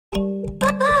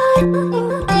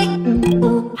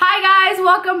Hi guys,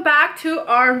 welcome back to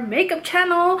our makeup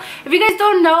channel. If you guys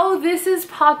don't know, this is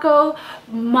PACO,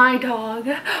 my dog,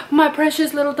 my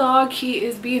precious little dog. He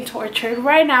is being tortured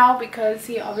right now because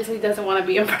he obviously doesn't want to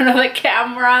be in front of the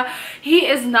camera. He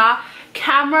is not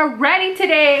camera ready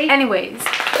today. Anyways,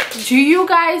 do you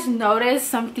guys notice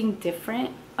something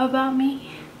different about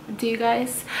me? Do you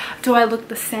guys? Do I look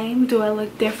the same? Do I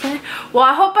look different? Well,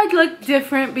 I hope I look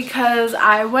different because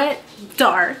I went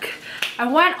dark.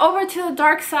 I went over to the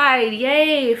dark side.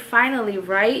 Yay, finally,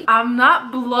 right? I'm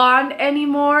not blonde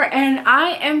anymore and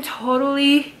I am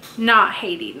totally not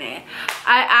hating it.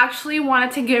 I actually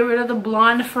wanted to get rid of the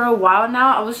blonde for a while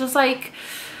now. I was just like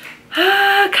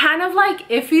kind of like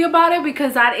iffy about it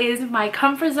because that is my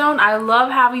comfort zone. I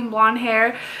love having blonde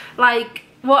hair. Like,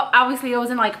 well, obviously it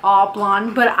wasn't like all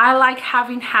blonde, but I like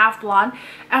having half blonde.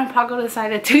 And Paco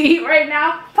decided to eat right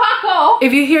now. Paco!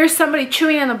 If you hear somebody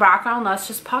chewing in the background, that's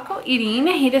just Paco eating.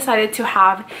 He decided to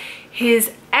have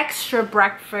his extra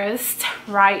breakfast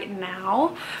right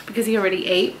now because he already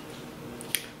ate.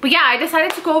 But yeah, I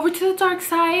decided to go over to the dark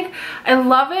side. I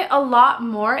love it a lot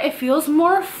more. It feels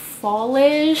more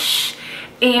fallish.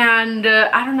 And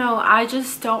I don't know, I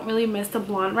just don't really miss the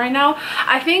blonde right now.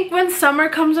 I think when summer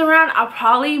comes around, I'll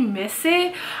probably miss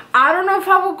it. I don't know if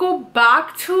I will go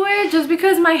back to it just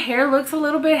because my hair looks a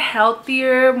little bit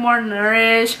healthier, more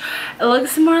nourished. It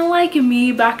looks more like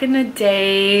me back in the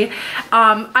day.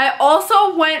 I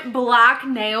also went black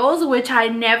nails, which I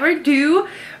never do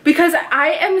because I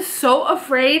am so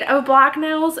afraid of black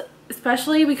nails,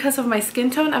 especially because of my skin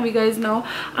tone. And you guys know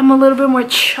I'm a little bit more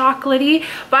chocolatey,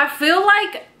 but I feel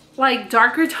like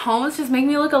darker tones just make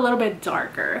me look a little bit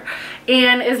darker,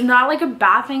 and it's not like a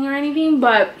bad thing or anything,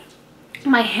 but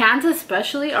my hands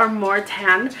especially are more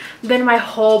tan than my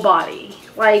whole body.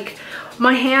 Like,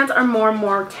 my hands are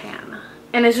more tan,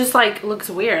 and it's just like looks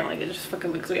weird. Like, it just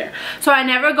fucking looks weird. So I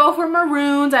never go for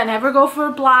maroons, I never go for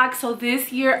black. So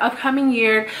this year, upcoming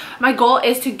year, my goal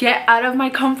is to get out of my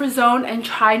comfort zone and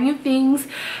try new things,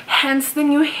 hence the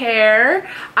new hair.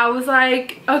 I was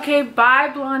like, okay,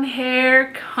 bye blonde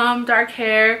hair, come dark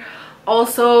hair,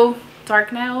 also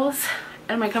dark nails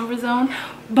in my comfort zone.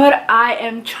 But I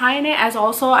am trying it, as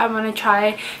also I want to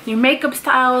try new makeup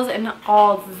styles and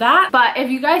all that. But if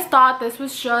you guys thought this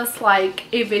was just like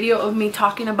a video of me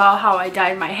talking about how I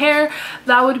dyed my hair,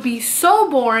 that would be so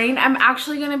boring. I'm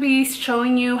actually going to be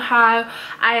showing you how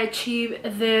I achieve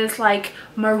this like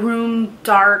maroon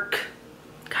dark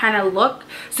kind of look,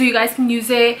 so you guys can use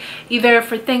it either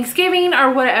for Thanksgiving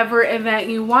or whatever event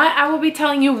you want. I will be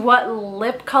telling you what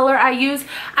lip color I use.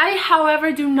 I,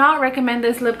 however, do not recommend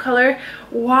this lip color.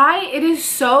 Why? It is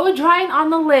so drying on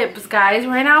the lips, guys.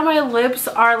 Right now my lips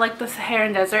are like the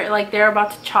Saharan desert, like they're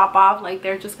about to chop off, like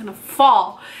they're just gonna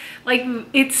fall. Like,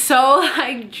 it's so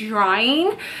like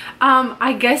drying.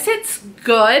 I guess it's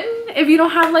good if you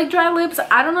don't have like dry lips.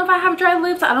 I don't know if I have dry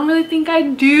lips. I don't really think I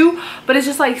do, but it's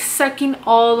just like sucking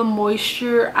all the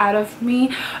moisture out of me.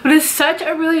 But it's such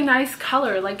a really nice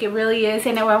color, like it really is,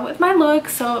 and it went with my look,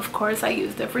 so of course I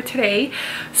used it for today.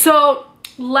 So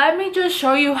let me just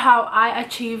show you how I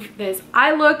achieve this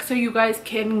eye look so you guys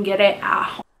can get it at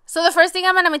home. So the first thing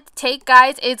I'm going to take,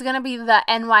 guys, is going to be the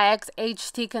NYX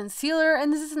HT Concealer.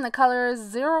 And this is in the color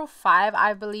 05,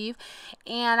 I believe.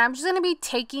 And I'm just going to be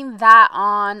taking that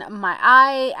on my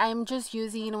eye. I'm just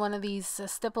using one of these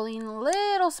stippling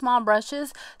little small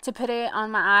brushes to put it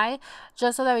on my eye,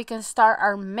 just so that we can start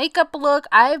our makeup look.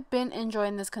 I've been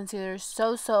enjoying this concealer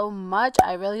so much.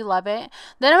 I really love it.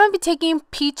 Then I'm going to be taking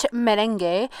Peach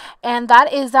Merengue. And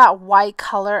that is that white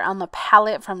color on the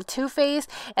palette from Too Faced.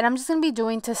 And I'm just going to be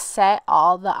doing to set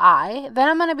all the eye. Then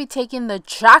I'm going to be taking the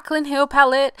Jaclyn Hill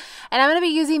palette, and I'm going to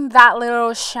be using that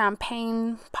little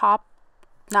champagne pop,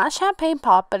 not champagne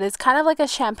pop, but it's kind of like a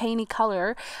champagne-y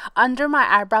color under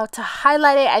my eyebrow to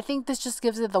highlight it. I think this just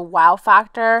gives it the wow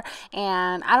factor,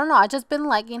 and I don't know, I've just been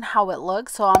liking how it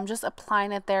looks, so I'm just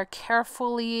applying it there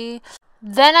carefully.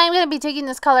 Then I'm going to be taking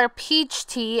this color Peach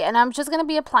Tea, and I'm just going to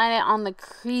be applying it on the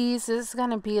crease. This is going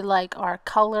to be like our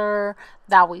color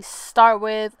that we start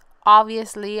with.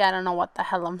 Obviously, I don't know what the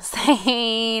hell I'm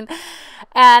saying.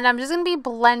 And I'm just going to be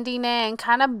blending it and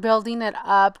kind of building it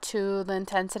up to the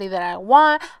intensity that I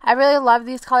want. I really love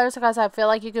these colors because I feel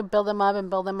like you could build them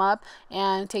up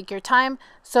and take your time.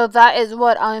 So that is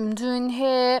what I'm doing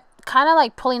here. Kind of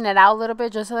like pulling it out a little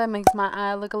bit just so that it makes my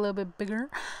eye look a little bit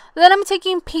bigger. Then I'm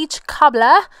taking Peach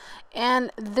Cobbler. And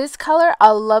this color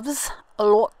I loves a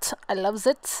lot. I loves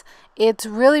it. It's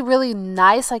really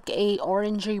nice, like a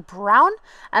orangey brown,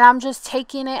 and I'm just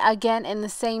taking it again in the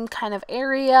same kind of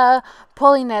area,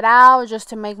 pulling it out just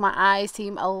to make my eyes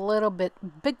seem a little bit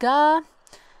bigger.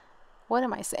 What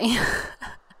am I saying?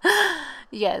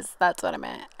 Yes, that's what I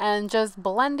meant. And just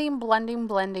blending.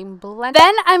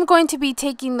 Then I'm going to be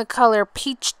taking the color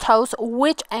Peach Toast,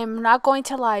 which I'm not going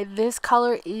to lie, this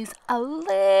color is a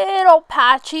little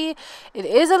patchy. It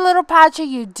is a little patchy.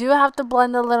 You do have to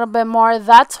blend a little bit more.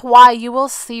 That's why you will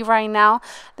see right now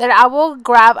that I will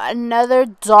grab another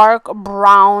dark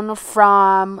brown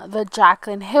from the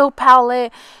Jaclyn Hill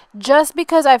palette, just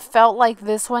because I felt like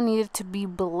this one needed to be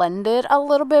blended a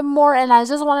little bit more, and I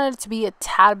just wanted it to be a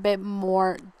tad bit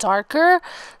more darker.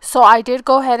 So I did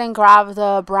go ahead and grab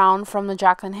the brown from the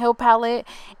Jaclyn Hill palette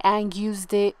and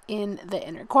used it in the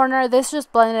inner corner. This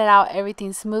just blended out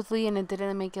everything smoothly, and it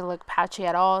didn't make it look patchy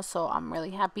at all. So I'm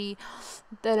really happy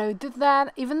that I did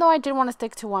that, even though I did want to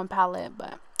stick to one palette,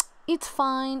 but it's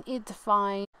fine, it's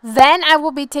fine. Then I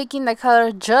will be taking the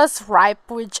color Just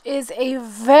Ripe, which is a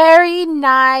very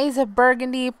nice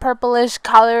burgundy purplish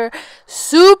color.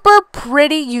 Super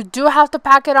pretty. You do have to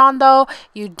pack it on though.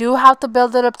 You do have to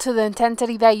build it up to the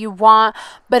intensity that you want,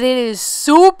 but it is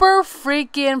super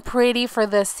freaking pretty for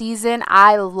the season.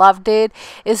 I loved it.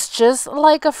 It's just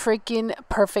like a freaking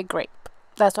perfect grape.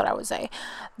 That's what I would say.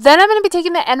 Then I'm going to be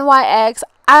taking the NYX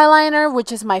eyeliner,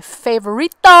 which is my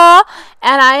favorito,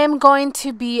 and I am going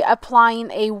to be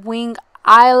applying a wing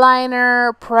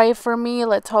eyeliner. Pray for me.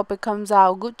 Let's hope it comes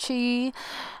out Gucci.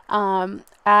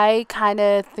 I kind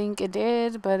of think it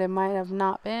did, but it might have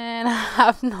not been. I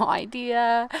have no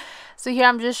idea. So here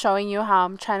I'm just showing you how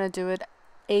I'm trying to do it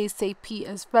ASAP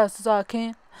as fast as I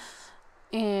can.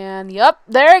 And yep,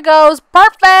 there it goes.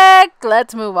 Perfect.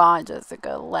 Let's move on,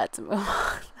 Jessica. Let's move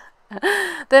on.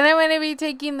 Then I'm going to be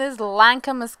taking this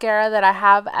Lancome mascara that I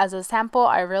have as a sample.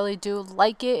 I really do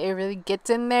like it. It really gets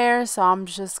in there, so I'm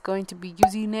just going to be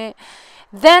using it.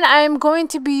 Then I'm going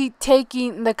to be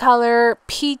taking the color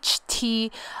Peach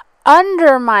Tea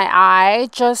under my eye,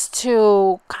 just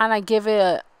to kind of give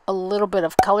it a little bit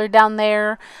of color down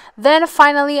there. Then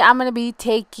finally I'm going to be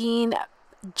taking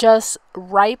Just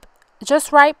Ripe.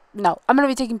 No, I'm going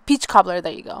to be taking Peach Cobbler.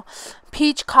 There you go.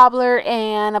 Peach Cobbler,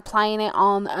 and applying it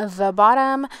on the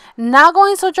bottom. Not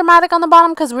going so dramatic on the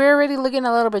bottom because we're already looking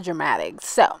a little bit dramatic.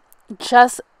 So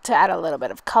just to add a little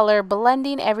bit of color,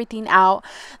 blending everything out.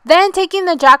 Then taking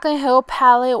the Jaclyn Hill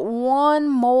palette one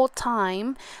more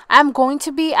time, I'm going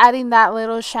to be adding that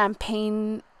little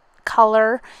champagne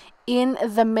color in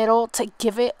the middle to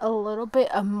give it a little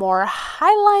bit of more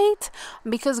highlight,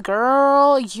 because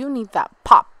girl, you need that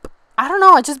pop. I don't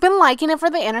know, I've just been liking it for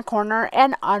the inner corner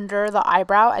and under the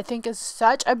eyebrow. I think it's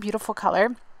such a beautiful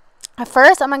color. At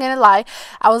first, I'm not gonna lie,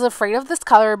 I was afraid of this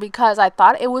color because I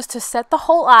thought it was to set the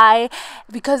whole eye,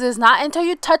 because it's not until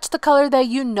you touch the color that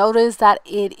you notice that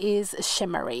it is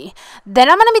shimmery.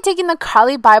 Then I'm gonna be taking the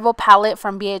Carli Bybel palette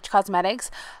from BH Cosmetics.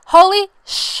 Holy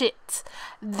shit,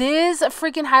 this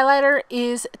freaking highlighter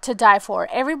is to die for.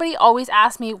 Everybody always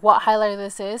asks me what highlighter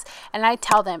this is, and I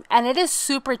tell them, and it is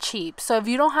super cheap. So if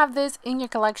you don't have this in your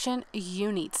collection,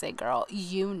 you need it, girl.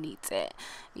 You need it.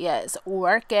 Yes,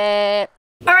 work it.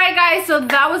 Alright guys, so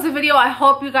that was the video. I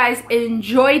hope you guys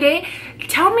enjoyed it.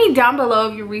 Tell me down below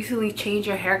if you recently changed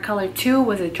your hair color too.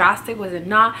 Was it drastic? Was it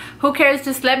not? Who cares?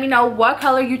 Just let me know what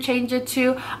color you changed it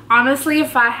to. Honestly,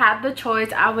 if I had the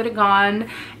choice, I would have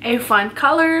gone a fun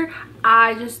color.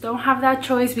 I just don't have that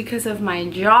choice because of my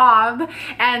job.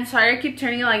 And sorry I keep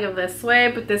turning like this way,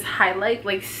 but this highlight,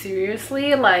 like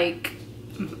seriously, like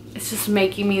it's just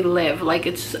making me live. Like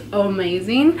it's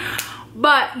amazing.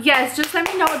 But yes, just let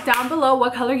me know down below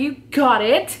what color you got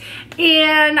it,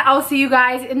 and I'll see you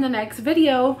guys in the next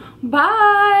video.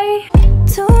 Bye.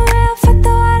 Too real for the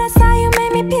water, saw you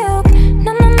made me puke.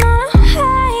 No,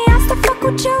 hey, I still fuck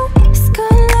with you. It's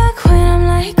good luck when I'm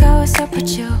like, oh, what's up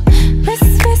with you?